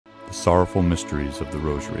The Sorrowful Mysteries of the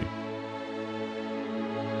Rosary.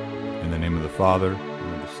 In the name of the Father,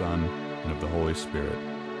 and of the Son, and of the Holy Spirit.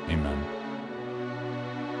 Amen.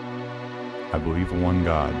 I believe in one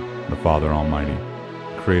God, the Father Almighty,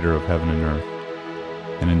 creator of heaven and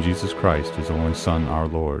earth, and in Jesus Christ, his only Son, our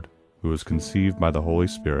Lord, who was conceived by the Holy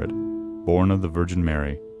Spirit, born of the Virgin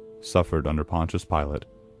Mary, suffered under Pontius Pilate,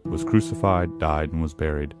 was crucified, died, and was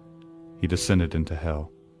buried. He descended into hell.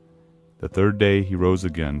 The third day he rose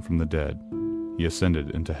again from the dead. He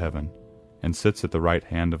ascended into heaven, and sits at the right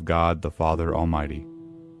hand of God the Father Almighty.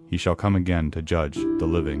 He shall come again to judge the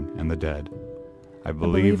living and the dead. I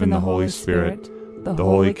believe in the Holy Spirit, the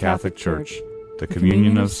Holy Catholic Church, the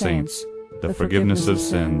communion of saints, the forgiveness of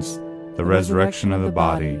sins, the resurrection of the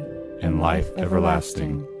body, and life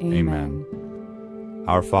everlasting. Amen.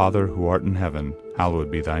 Our Father, who art in heaven,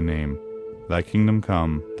 hallowed be thy name. Thy kingdom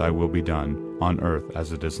come, thy will be done, on earth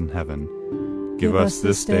as it is in heaven. Give us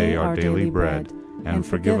this day our daily bread, and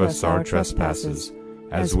forgive us our trespasses,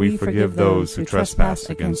 as we forgive those who trespass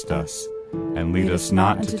against us. And lead us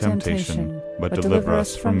not into temptation, but deliver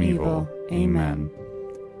us from evil. Amen.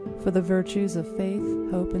 For the virtues of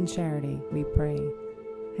faith, hope, and charity, we pray.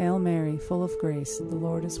 Hail Mary, full of grace, the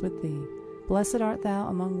Lord is with thee. Blessed art thou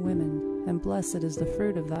among women, and blessed is the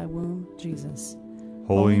fruit of thy womb, Jesus.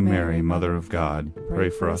 Holy Mary, Mother of God, pray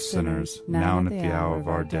for us sinners, now and at the hour of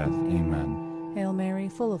our death. Amen. Hail Mary,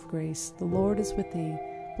 full of grace, the Lord is with thee.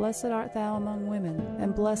 Blessed art thou among women,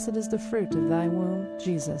 and blessed is the fruit of thy womb,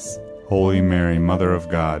 Jesus. Holy Mary, Mother of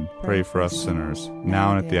God, pray for us sinners,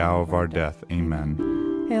 now and at the hour of our death.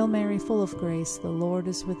 Amen. Hail Mary, full of grace, the Lord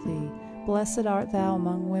is with thee. Blessed art thou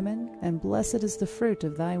among women, and blessed is the fruit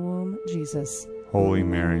of thy womb, Jesus. Holy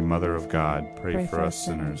Mary, Mother of God, pray for us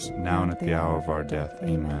sinners, now and at the hour of our death.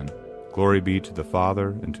 Amen. Glory be to the Father,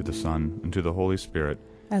 and to the Son, and to the Holy Spirit,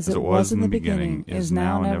 as it was in the beginning, is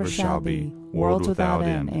now, and ever shall be, world without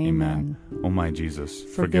end. Amen. O my Jesus,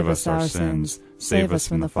 forgive us our sins, save us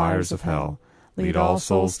from the fires of hell, lead all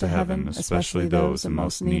souls to heaven, especially those in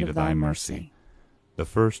most need of thy mercy. The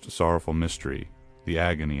first sorrowful mystery, the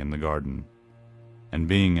agony in the garden. And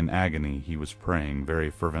being in agony, he was praying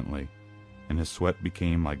very fervently, and his sweat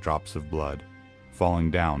became like drops of blood,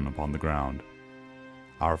 falling down upon the ground.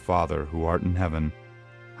 Our Father, who art in heaven,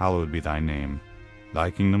 hallowed be thy name.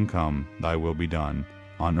 Thy kingdom come, thy will be done,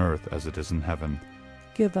 on earth as it is in heaven.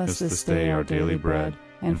 Give us this day our daily bread,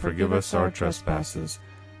 and forgive us our trespasses,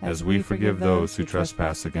 as we forgive those who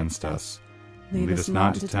trespass against us. Lead us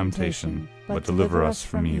not into temptation, but deliver us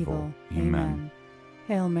from evil. Amen.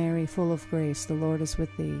 Hail Mary, full of grace, the Lord is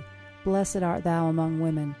with thee. Blessed art thou among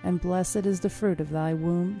women, and blessed is the fruit of thy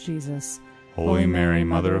womb, Jesus. Holy Mary,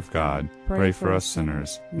 Mother of God, pray for us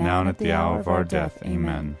sinners, now and at the hour of our death.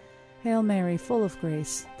 Amen. Hail Mary, full of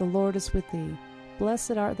grace, the Lord is with thee.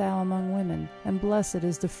 Blessed art thou among women, and blessed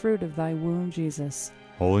is the fruit of thy womb, Jesus.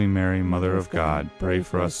 Holy Mary, Mother of God, pray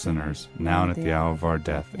for us sinners, now and at the hour of our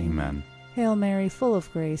death. Amen. Hail Mary, full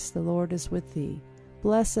of grace, the Lord is with thee.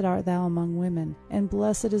 Blessed art thou among women, and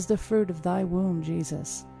blessed is the fruit of thy womb,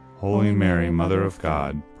 Jesus. Holy Mary, Mother of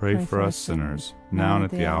God, pray for us sinners, now and at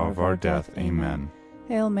the hour of our death. Amen.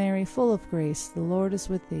 Hail Mary, full of grace, the Lord is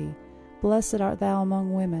with thee. Blessed art thou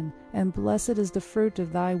among women, and blessed is the fruit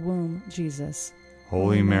of thy womb, Jesus.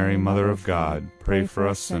 Holy Mary, Mother of God, pray for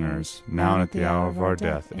us sinners, now and at the hour of our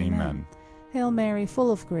death. Amen. Hail Mary,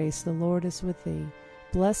 full of grace, the Lord is with thee.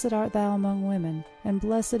 Blessed art thou among women, and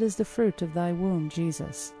blessed is the fruit of thy womb,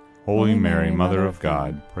 Jesus. Holy Mary, Mother of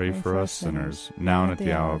God, pray for us sinners, now and at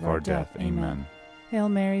the hour of our death. Amen. Hail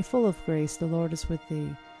Mary, full of grace, the Lord is with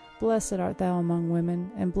thee. Blessed art thou among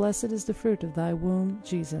women, and blessed is the fruit of thy womb,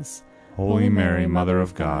 Jesus. Holy Mary, Mother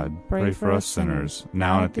of God, pray for us sinners,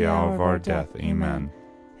 now and at the hour of our death. Amen.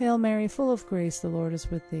 Hail Mary, full of grace, the Lord is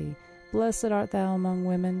with thee. Blessed art thou among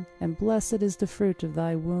women, and blessed is the fruit of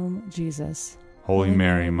thy womb, Jesus. Holy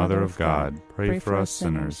Mary, Mother of God, pray for us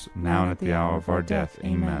sinners, now and at the hour of our death.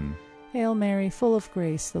 Amen. Hail Mary, full of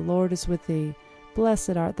grace, the Lord is with thee.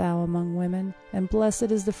 Blessed art thou among women, and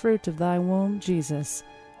blessed is the fruit of thy womb, Jesus.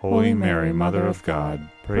 Holy Mary, Mother of God,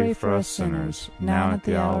 pray for us sinners, now and at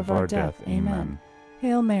the hour of our death. Amen.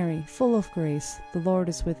 Hail Mary, full of grace, the Lord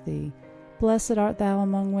is with thee. Blessed art thou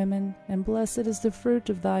among women, and blessed is the fruit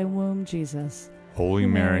of thy womb, Jesus. Holy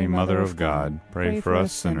Mary, Mother of God, pray for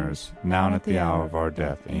us sinners, now and at the hour of our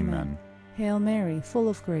death. Amen. Hail Mary, full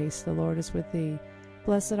of grace, the Lord is with thee.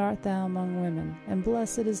 Blessed art thou among women, and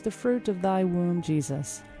blessed is the fruit of thy womb,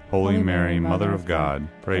 Jesus. Holy Mary, Mother of God,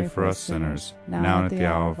 pray for us sinners, now and at the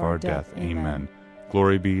hour of our death. Amen.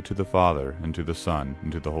 Glory be to the Father, and to the Son,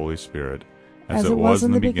 and to the Holy Spirit, as it was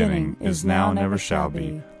in the beginning, is now, and ever shall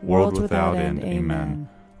be, world without end. Amen.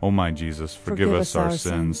 O my Jesus, forgive us our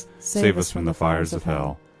sins, save us from the fires of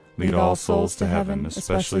hell. Lead all souls to heaven,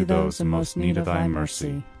 especially those in most need of thy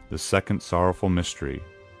mercy. The second sorrowful mystery,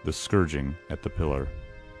 the scourging at the pillar.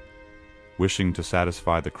 Wishing to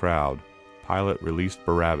satisfy the crowd, Pilate released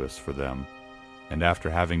Barabbas for them, and after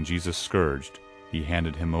having Jesus scourged, he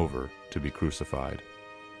handed him over to be crucified.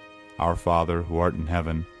 Our Father, who art in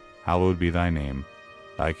heaven, hallowed be thy name.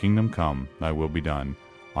 Thy kingdom come, thy will be done,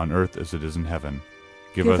 on earth as it is in heaven.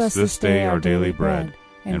 Give us this day our daily bread,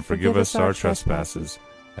 and forgive us our trespasses,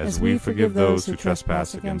 as we forgive those who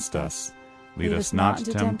trespass against us. Lead us not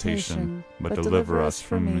into temptation, but deliver us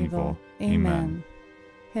from evil. Amen.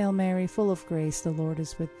 Hail Mary, full of grace, the Lord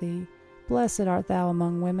is with thee. Blessed art thou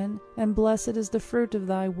among women, and blessed is the fruit of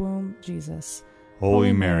thy womb, Jesus.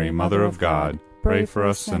 Holy Mary, Mother of God, pray for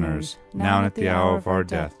us sinners, now and at the hour of our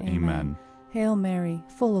death. Amen. Hail Mary,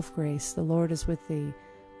 full of grace, the Lord is with thee.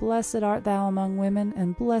 Blessed art thou among women,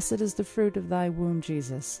 and blessed is the fruit of thy womb,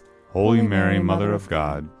 Jesus. Holy Mary, Mother of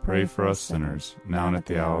God, pray for us sinners, now and at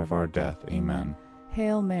the hour of our death. Amen.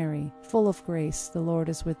 Hail Mary, full of grace, the Lord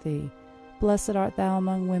is with thee. Blessed art thou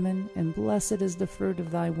among women, and blessed is the fruit of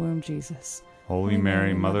thy womb, Jesus. Holy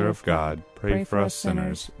Mary, Mother of God, pray for us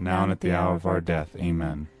sinners, now and at the hour of our death.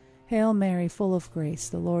 Amen. Hail Mary, full of grace,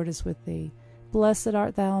 the Lord is with thee. Blessed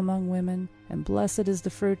art thou among women, and blessed is the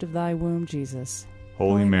fruit of thy womb, Jesus.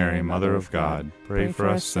 Holy Mary, Mother of God, pray for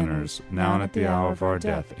us sinners, now and at the hour of our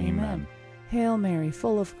death. Amen. Hail Mary,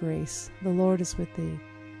 full of grace, the Lord is with thee.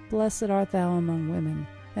 Blessed art thou among women,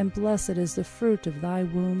 and blessed is the fruit of thy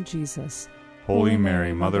womb, Jesus. Holy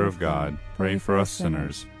Mary, Mother of God, pray for us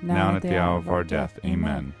sinners, now and at the hour of our death.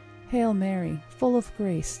 Amen. Hail Mary, full of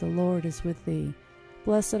grace, the Lord is with thee.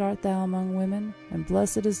 Blessed art thou among women, and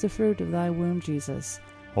blessed is the fruit of thy womb, Jesus.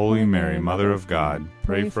 Holy Mary, Mother of God,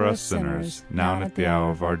 pray for us sinners, now and at the hour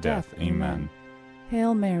of our death. Amen.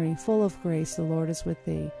 Hail Mary, full of grace, the Lord is with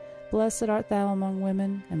thee. Blessed art thou among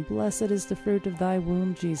women, and blessed is the fruit of thy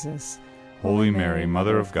womb, Jesus. Holy Mary,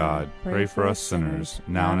 Mother of God, pray for us sinners,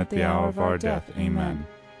 now and at the hour of our death. Amen.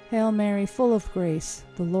 Hail Mary, full of grace,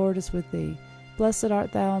 the Lord is with thee. Blessed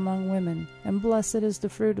art thou among women, and blessed is the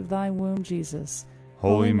fruit of thy womb, Jesus.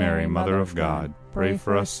 Holy Mary, Mother of God, pray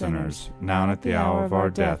for us sinners, now and at the hour of our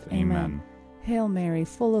death. Amen. Hail Mary,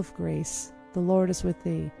 full of grace, the Lord is with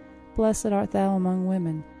thee. Blessed art thou among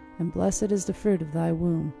women, and blessed is the fruit of thy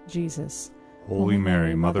womb, Jesus. Holy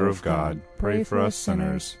Mary, Mother of God, pray for us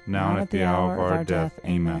sinners, now and at the hour of our death.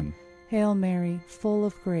 Amen. Hail Mary, full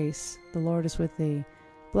of grace, the Lord is with thee.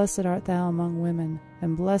 Blessed art thou among women,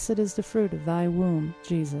 and blessed is the fruit of thy womb,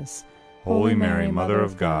 Jesus. Holy Mary, Mother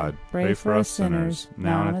of God, pray for us sinners,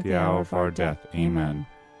 now and at the hour of our death. Amen.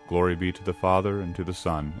 Glory be to the Father, and to the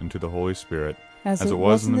Son, and to the Holy Spirit, as it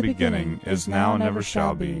was in the beginning, is now, and ever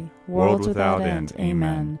shall be, world without end.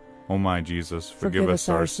 Amen. O my Jesus, forgive us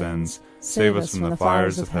our sins, save us from the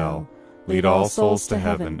fires of hell. Lead all souls to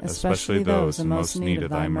heaven, especially those in most need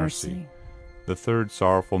of thy mercy. The third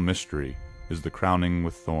sorrowful mystery is the crowning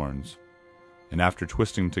with thorns. And after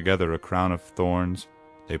twisting together a crown of thorns,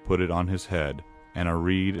 they put it on his head, and a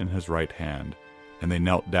reed in his right hand. And they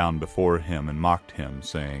knelt down before him and mocked him,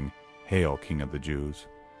 saying, Hail, King of the Jews!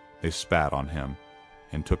 They spat on him,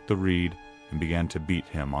 and took the reed, and began to beat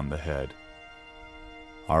him on the head.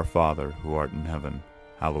 Our Father, who art in heaven,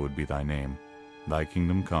 hallowed be thy name. Thy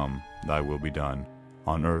kingdom come, thy will be done,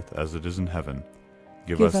 on earth as it is in heaven.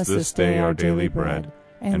 Give us this day our daily bread,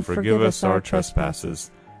 and forgive us our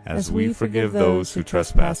trespasses, as we forgive those who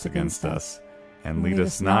trespass against us. And lead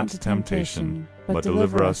us not into temptation, but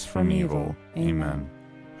deliver us from evil. Amen.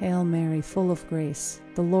 Hail Mary, full of grace,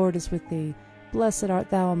 the Lord is with thee. Blessed art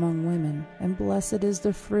thou among women, and blessed is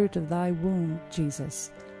the fruit of thy womb,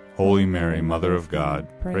 Jesus. Holy Mary, Mother of God,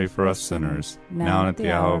 pray for us sinners, now and at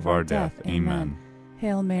the hour of our death. Amen.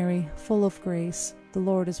 Hail Mary, full of grace, the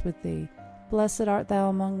Lord is with thee. Blessed art thou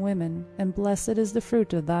among women, and blessed is the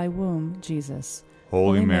fruit of thy womb, Jesus.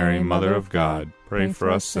 Holy Mary, Mother of God, pray for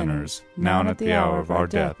us sinners, now and at the hour of our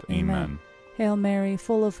death. Amen. Hail Mary,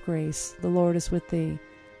 full of grace, the Lord is with thee.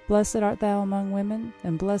 Blessed art thou among women,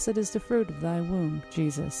 and blessed is the fruit of thy womb,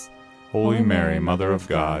 Jesus. Holy Mary, Mother of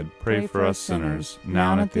God, pray for us sinners,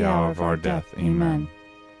 now and at the hour of our death. Amen.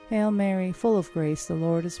 Hail Mary, full of grace, the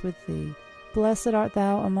Lord is with thee. Blessed art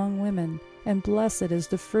thou among women, and blessed is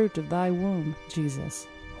the fruit of thy womb, Jesus.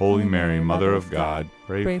 Holy Mary, Mother of God,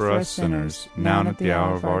 pray for us sinners, now and at the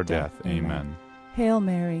hour of our death. Amen. Hail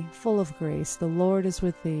Mary, full of grace, the Lord is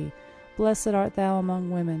with thee. Blessed art thou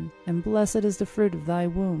among women, and blessed is the fruit of thy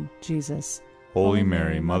womb, Jesus. Holy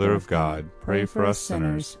Mary, Mother of God, pray for us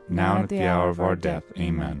sinners, now and at the hour of our death.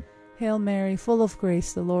 Amen. Hail Mary, full of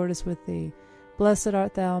grace, the Lord is with thee. Blessed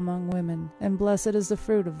art thou among women, and blessed is the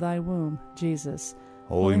fruit of thy womb, Jesus.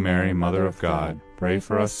 Holy Mary, Mother of God, pray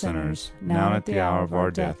for us sinners, now and at the hour of our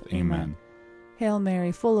death. Amen. Hail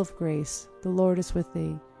Mary, full of grace, the Lord is with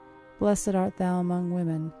thee. Blessed art thou among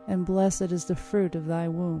women, and blessed is the fruit of thy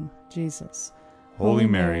womb, Jesus. Holy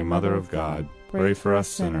Mary, Mother of God, pray for us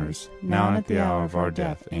sinners, now and at the hour of our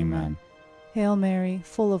death. Amen. Hail Mary,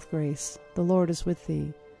 full of grace, the Lord is with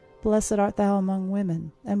thee. Blessed art thou among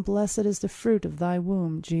women, and blessed is the fruit of thy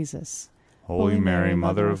womb, Jesus. Holy Mary,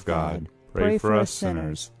 Mother of God, pray for us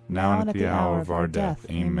sinners, now and at the hour of our death.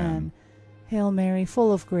 Amen. Hail Mary,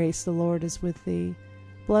 full of grace, the Lord is with thee.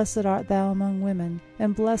 Blessed art thou among women,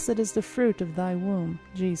 and blessed is the fruit of thy womb,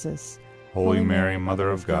 Jesus. Holy Mary,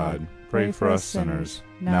 Mother of God, pray for us sinners,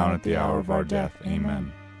 now and at the hour of our death.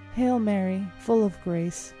 Amen. Hail Mary, full of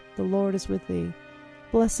grace, the Lord is with thee.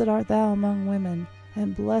 Blessed art thou among women,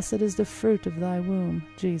 and blessed is the fruit of thy womb,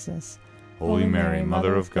 Jesus. Holy Mary,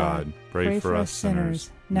 Mother of God, pray for us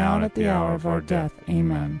sinners, now and at the hour of our death.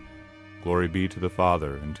 Amen. Glory be to the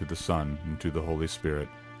Father, and to the Son, and to the Holy Spirit,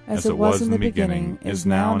 as it was in the beginning, is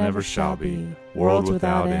now, and ever shall be, world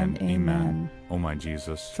without end. Amen. O my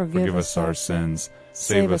Jesus, forgive us our sins,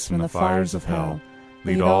 save us from the fires of hell,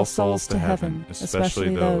 lead all souls to heaven,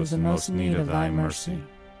 especially those in most need of thy mercy.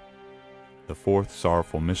 The fourth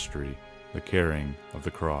sorrowful mystery, the carrying of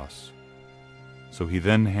the cross. So he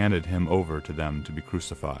then handed him over to them to be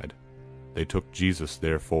crucified. They took Jesus,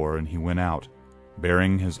 therefore, and he went out,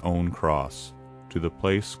 bearing his own cross, to the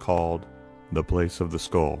place called the place of the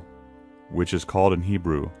skull, which is called in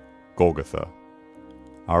Hebrew Golgotha.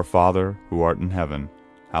 Our Father, who art in heaven,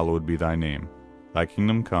 hallowed be thy name. Thy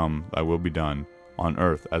kingdom come, thy will be done, on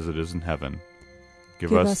earth as it is in heaven.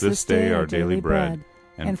 Give us this day our daily bread,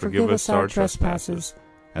 and forgive us our trespasses,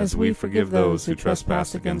 as we forgive those who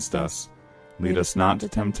trespass against us. Lead us not into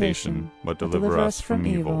temptation, but deliver us from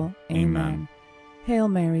evil. Amen. Hail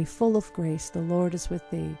Mary, full of grace, the Lord is with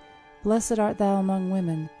thee. Blessed art thou among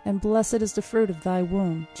women, and blessed is the fruit of thy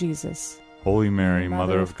womb, Jesus. Holy Mary,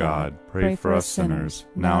 Mother of God, pray for us sinners,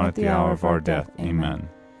 now and at the hour of our death. Amen.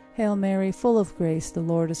 Hail Mary, full of grace, the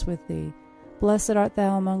Lord is with thee. Blessed art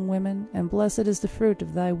thou among women, and blessed is the fruit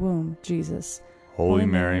of thy womb, Jesus. Holy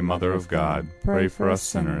Mary, Mother of God, pray for us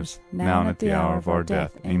sinners, now and at the hour of our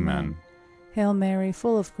death. Amen. Hail Mary,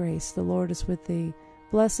 full of grace, the Lord is with thee.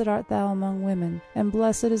 Blessed art thou among women, and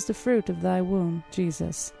blessed is the fruit of thy womb,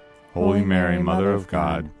 Jesus. Holy Mary, Mother of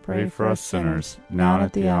God, pray for us sinners, now and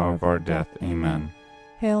at the hour of our death. Amen.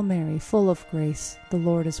 Hail Mary, full of grace, the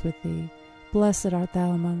Lord is with thee. Blessed art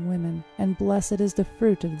thou among women, and blessed is the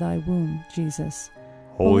fruit of thy womb, Jesus.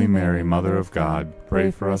 Holy Mary, Mother of God,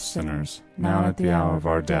 pray for us sinners, now and at the hour of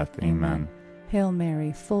our death. Amen. Hail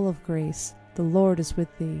Mary, full of grace, the Lord is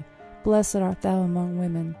with thee. Blessed art thou among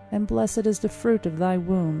women, and blessed is the fruit of thy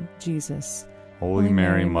womb, Jesus. Holy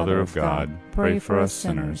Mary, Mother of God, pray for us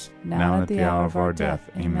sinners, now and at the hour of our death.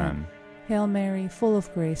 Amen. Hail Mary, full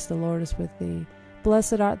of grace, the Lord is with thee.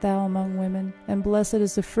 Blessed art thou among women, and blessed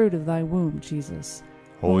is the fruit of thy womb, Jesus.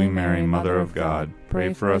 Holy Mary, Mother of God,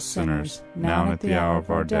 pray for us sinners, now and at the hour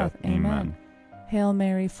of our death. Amen. Hail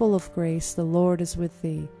Mary, full of grace, the Lord is with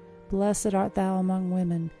thee. Blessed art thou among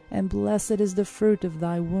women, and blessed is the fruit of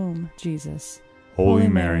thy womb, Jesus. Holy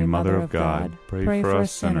Mary, Mother of God, pray for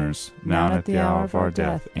us sinners, now and at the hour of our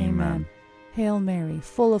death. Amen. Hail Mary,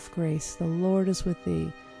 full of grace, the Lord is with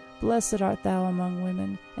thee. Blessed art thou among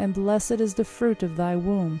women, and blessed is the fruit of thy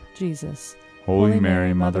womb, Jesus. Holy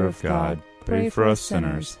Mary, Mother of God, pray for us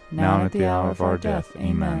sinners, now and at the hour of our death.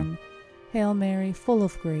 Amen. Hail Mary, full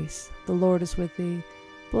of grace, the Lord is with thee.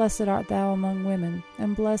 Blessed art thou among women,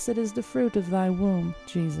 and blessed is the fruit of thy womb,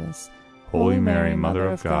 Jesus. Holy Mary, Mother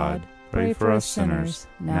of God, pray for us sinners,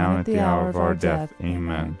 now and at the hour of our death.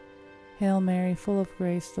 Amen. Hail Mary, full of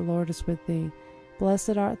grace, the Lord is with thee.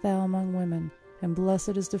 Blessed art thou among women, and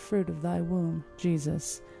blessed is the fruit of thy womb,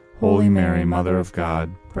 Jesus. Holy Mary, Mother of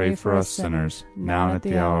God, pray for us sinners, now and at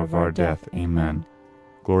the hour of our death. Amen.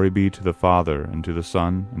 Glory be to the Father, and to the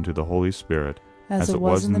Son, and to the Holy Spirit, as it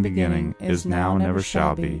was in the beginning, is now, and ever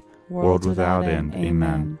shall be, world without end.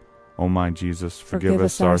 Amen. O my Jesus, forgive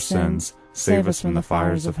us our sins, save us from the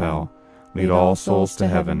fires of hell. Lead all souls to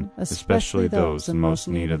heaven, especially those in most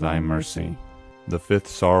need of thy mercy. The fifth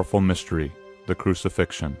sorrowful mystery, the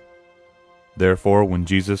crucifixion. Therefore, when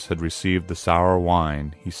Jesus had received the sour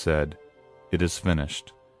wine, he said, "It is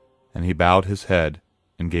finished." And he bowed his head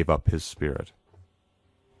and gave up his spirit.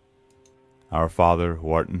 Our Father,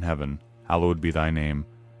 who art in heaven, hallowed be thy name.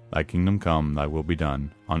 Thy kingdom come, thy will be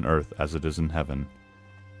done, on earth as it is in heaven.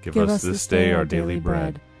 Give us this day our daily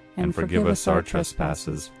bread, and forgive us our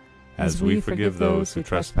trespasses, as we forgive those who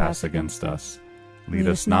trespass against us. Lead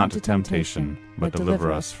us not to temptation, but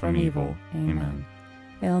deliver us from evil. Amen.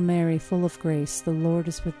 Hail Mary, full of grace, the Lord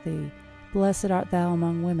is with thee. Blessed art thou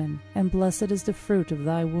among women, and blessed is the fruit of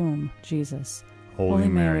thy womb, Jesus. Holy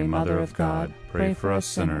Mary, Mother of God, pray for us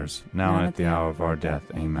sinners, now and at the hour of our death.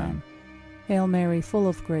 Amen. Hail Mary, full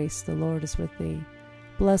of grace, the Lord is with thee.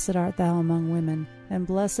 Blessed art thou among women, and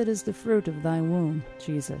blessed is the fruit of thy womb,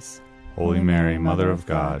 Jesus. Holy Mary, Mother of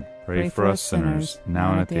God, pray for us sinners,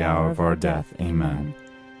 now and at the hour of our death. Amen.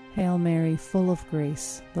 Hail Mary, full of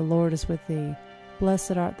grace, the Lord is with thee.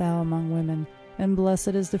 Blessed art thou among women, and blessed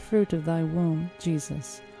is the fruit of thy womb,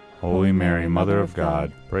 Jesus. Holy Mary, Mother of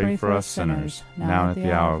God, pray for us sinners, now and at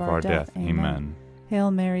the hour of our death. Amen.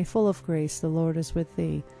 Hail Mary, full of grace, the Lord is with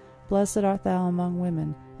thee. Blessed art thou among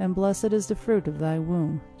women, and blessed is the fruit of thy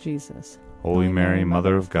womb, Jesus. Holy Mary,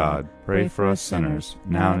 Mother of God, pray for us sinners,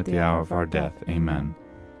 now and at the hour of our death. Amen.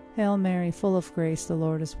 Hail Mary, full of grace, the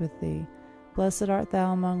Lord is with thee. Blessed art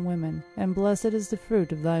thou among women, and blessed is the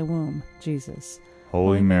fruit of thy womb, Jesus.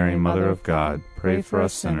 Holy Mary, Mother of God, pray for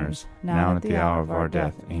us sinners, now and at the hour of our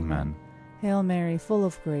death. Amen. Hail Mary, full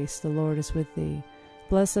of grace, the Lord is with thee.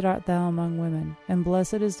 Blessed art thou among women, and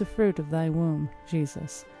blessed is the fruit of thy womb,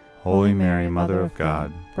 Jesus. Holy Mary, Mother of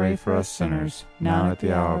God, pray for us sinners, now and at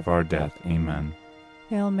the hour of our death. Amen.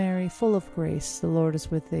 Hail Mary, full of grace, the Lord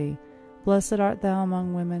is with thee. Blessed art thou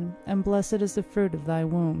among women, and blessed is the fruit of thy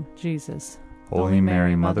womb, Jesus. Holy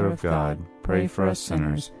Mary, Mother of God, pray for us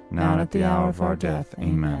sinners, now and at the hour of our death.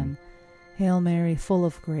 Amen. Hail Mary, full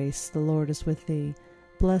of grace, the Lord is with thee.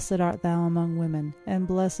 Blessed art thou among women, and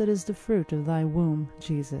blessed is the fruit of thy womb,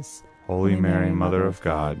 Jesus. Holy Mary, Mother of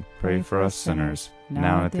God, pray for us sinners,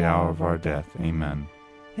 now and at the hour of our death. Amen.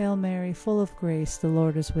 Hail Mary, full of grace, the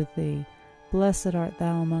Lord is with thee. Blessed art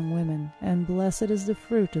thou among women, and blessed is the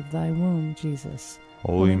fruit of thy womb, Jesus.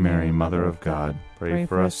 Holy Mary, Mother of God, pray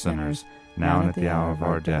for us sinners, now and at the hour of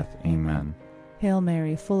our death. Amen. Hail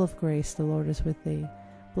Mary, full of grace, the Lord is with thee.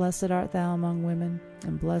 Blessed art thou among women,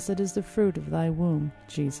 and blessed is the fruit of thy womb,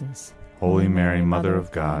 Jesus. Holy Mary, Mother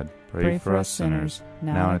of God, pray for us sinners,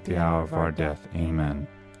 now and at the hour of our death. Amen.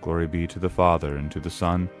 Glory be to the Father, and to the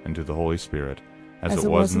Son, and to the Holy Spirit, as it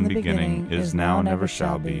was in the beginning, is now, and ever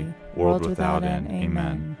shall be, world without end.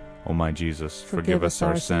 Amen. O my Jesus, forgive us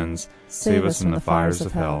our sins, save us from the fires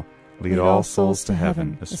of hell, lead all souls to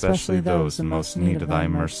heaven, especially those in most need of thy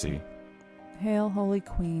mercy. Hail, Holy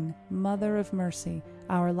Queen, Mother of Mercy,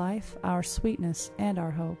 our life, our sweetness, and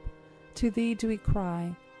our hope. To thee do we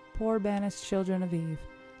cry, poor banished children of Eve.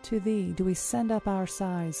 To thee do we send up our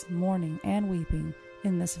sighs, mourning and weeping,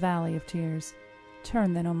 in this valley of tears.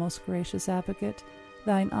 Turn then, O most gracious Advocate,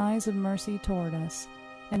 thine eyes of mercy toward us,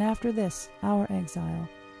 and after this, our exile,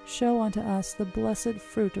 show unto us the blessed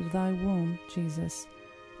fruit of thy womb, Jesus.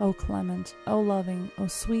 O clement, O loving, O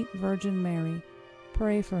sweet Virgin Mary,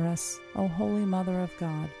 pray for us, O Holy Mother of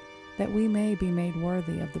God, that we may be made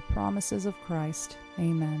worthy of the promises of Christ.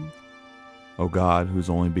 Amen. O God, whose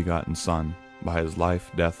only begotten Son, by his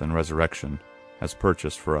life, death, and resurrection, has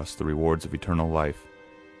purchased for us the rewards of eternal life,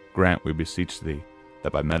 grant, we beseech thee,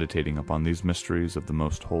 that by meditating upon these mysteries of the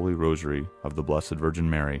most holy Rosary of the Blessed Virgin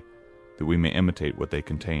Mary, that we may imitate what they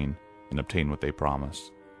contain and obtain what they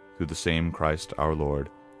promise. Through the same Christ our Lord.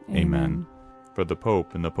 Amen. For the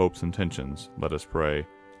Pope and the Pope's intentions, let us pray.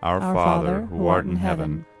 Our Father, who art in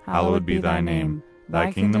heaven, hallowed be thy name.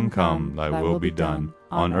 Thy kingdom come, thy will be done,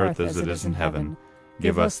 on earth as it is in heaven.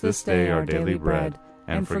 Give us this day our daily bread,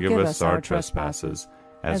 and forgive us our trespasses,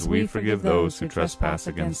 as we forgive those who trespass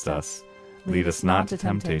against us. Lead us not to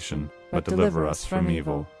temptation, but deliver us from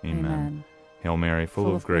evil. Amen. Hail Mary,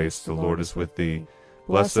 full of grace, the Lord is with thee.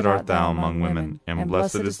 Blessed art thou among women, and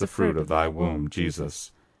blessed is the fruit of thy womb,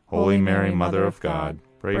 Jesus. Holy Mary, Mother of God,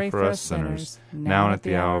 pray for us sinners, now and at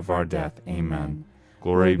the hour of our death. Amen.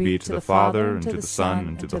 Glory be to the Father, and to the Son,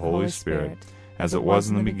 and to the Holy Spirit, as it was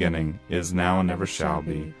in the beginning, is now, and ever shall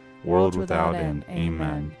be, world without end.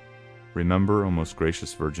 Amen. Remember, O most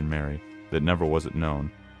gracious Virgin Mary, that never was it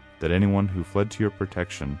known that anyone who fled to your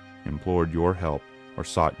protection, implored your help, or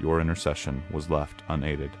sought your intercession was left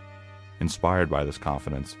unaided. Inspired by this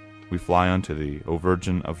confidence, we fly unto thee, O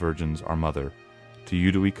Virgin of Virgins, our Mother. To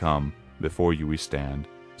you do we come, before you we stand,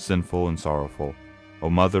 sinful and sorrowful. O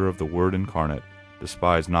Mother of the Word incarnate,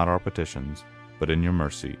 despise not our petitions, but in your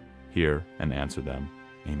mercy hear and answer them.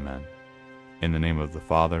 Amen. In the name of the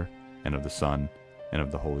Father, and of the Son, and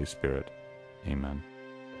of the Holy Spirit. Amen.